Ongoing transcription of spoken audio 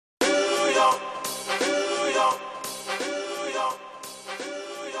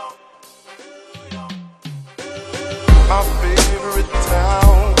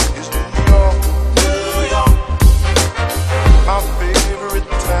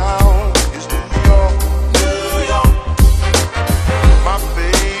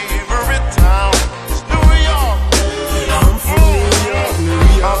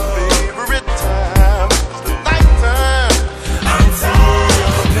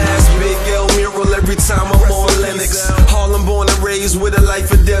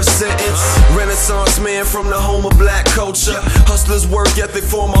culture. Hustlers work ethic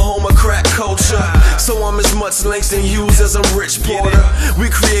form a home of crack culture. So I'm as much Langston Hughes as I'm Rich Porter. We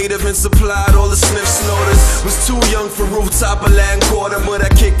creative and supplied all the Smith Snorters. Was too young for rooftop or Latin Quarter, but I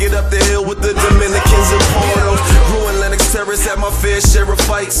kick it up the hill with the Dominicans and Portos. Ruin Lennox Terrace, had my fair share of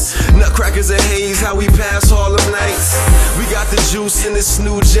fights. Nutcrackers and haze, how we pass Harlem nights. We got the juice in this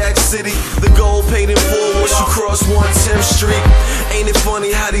New Jack City. The gold paid in full once you cross 110th Street. Ain't it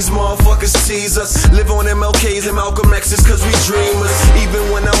funny how these motherfuckers tease us? Live on MLKs and Malcolm X's cause we dreamers.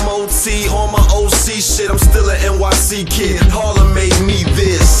 Even when I'm OT on my OC shit, I'm still an NYC kid. Harlem made me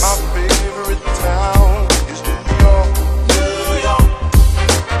this. My favorite town is New York. New York.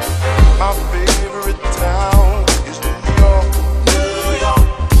 My favorite town is New York. New York.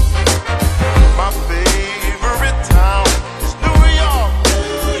 My favorite town is New York.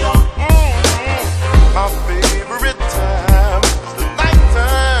 New York. My favorite time is the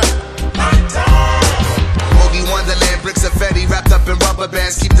nighttime. Boogie Wonderland, bricks of Fetty wrapped up in rubber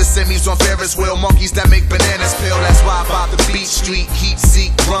bands. Keep the semis on Ferris wheel, monkeys that make bananas peel. That's why I bought the Beat Street, heat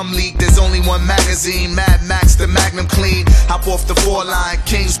seek, rum leak. There's only one magazine, Mad Max, the Magnum clean. Hop off the 4-line,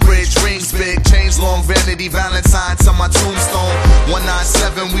 Kingsbridge, dreams big, chains long, vanity, Valentine's on my tombstone.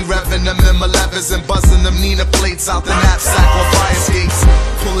 197, we revving them M11s and buzzing them Nina plates out the knapsack on fire skates.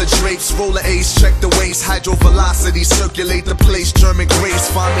 Pull the drapes, roll the ace, check the waist, hydro velocity, circulate the place, German grace.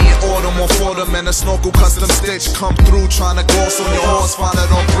 Find me an autumn on Fordham and a snorkel custom stitch. Come through, tryna gloss on your horse, find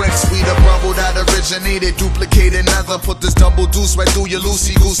it on bricks. We the bubble that originated, duplicated nether. Put this double deuce right through your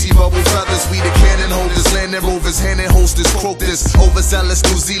loosey-goosey bubble feathers. We the cannon holders, landing rovers, handing hostess, croak this. Overzealous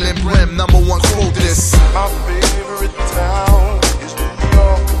New Zealand brim, #1 quote this. My favorite town is New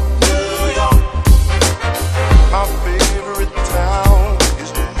York. New York. My favorite town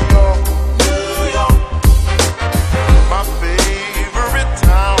is New York. New York. My favorite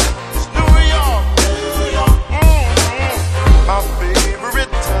town is New York. New York. My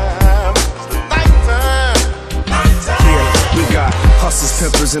favorite time is the nighttime. Yeah, we got hustlers,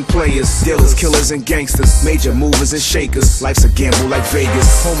 pimpers, and players, dealers, killers, and gangsters, major movers and shakers. Life's a gamble like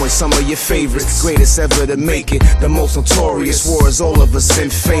Vegas. Home with some of your favorites, greatest ever to make it. The most notorious wars, all of us been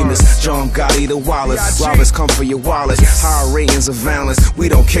famous. John Gotti, the Wallace, robbers come for your wallet. High ratings of violence, we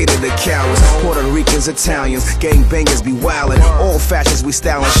don't cater to cowards. Puerto Ricans, Italians, gang bangers be wildin'. All fashions we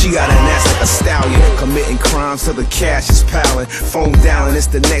stylin'. She got an ass like a stallion, committing crimes till the cash is piling. Phone down, it's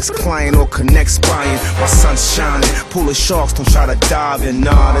the next client or connect spying. My sun's shining, pull the sharks, don't try to dive in.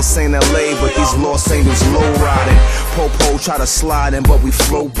 Nah, this ain't LA, but these Los Angeles low riding. Popo try to slide in, but we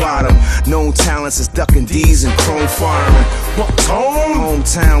flow bottom. Known talents is ducking D's and chrome firing.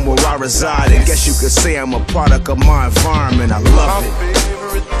 Hometown where I reside, and guess you could say I'm a product of my environment. I love it. My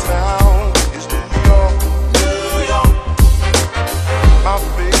favorite town is New York. New York. My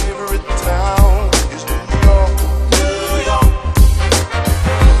favorite town is New York. New York.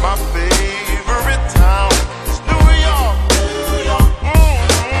 My favorite town is New York. New York.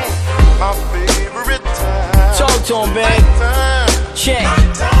 My favorite time. Talk to him, babe. Check.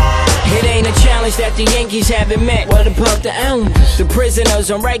 It ain't a challenge that the Yankees haven't met. What about the Elms? The prisoners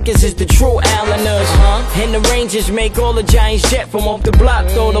on Rikers is the true Alleners. And the Rangers make all the Giants jet from off the block.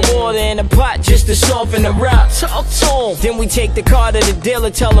 Throw the water in a pot just to soften the rock. Talk to 'em. Then we take the car to the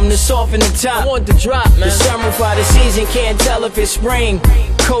dealer, tell him to soften the top. I want the drop, man. The summer for the season, can't tell if it's spring.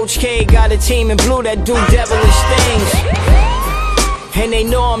 Coach K got a team in blue that do devilish things. And they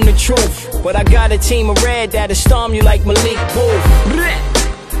know I'm the truth, but I got a team of red that'll storm you like Malik Booth.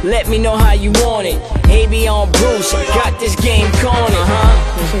 Let me know how you want it. AB on Bruce, I got this game cornered,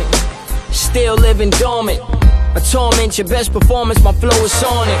 Still living dormant. I torment your best performance, my flow is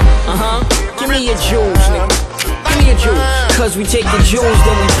sonic. Give me your jewels, nigga. Give me your jewels. Cause we take the jewels,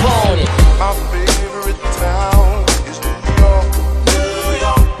 then we pawn it. My favorite town is New York. New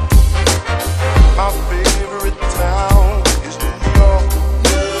York. My favorite town is New York.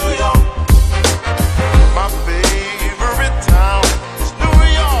 New York. My favorite town is New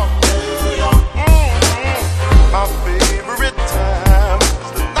York. New York. My favorite time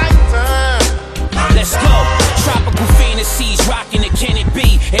is the nighttime. Let's go. Tropical fantasies, rocking the Can It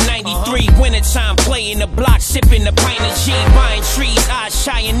Be. In 93, wintertime, playing the block, sipping the pint of G. Buying trees, eyes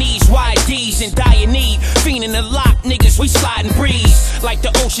Chinese, YDs in dire need. Fiending the lock, niggas, we slide and breeze. Like the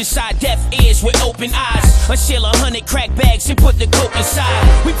oceanside, deaf ears with open eyes. Unseal 100 crack bags and put the coke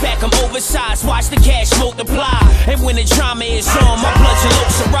inside. We pack them oversized, watch the cash multiply. And when the drama is on, my blood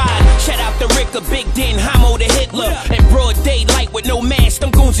jalops a ride. Shout out to Rick, a Big Den, Homo to Hitler. In broad daylight with no mask,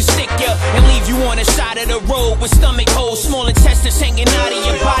 them goons will stick ya and leave you on the side of the road with stomach holes. Small intestines hanging out of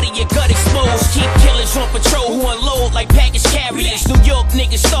your body, your gut exposed. Keep killers on patrol who unload like package carriers. New York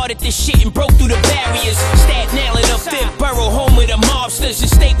niggas started this shit and broke through the barriers.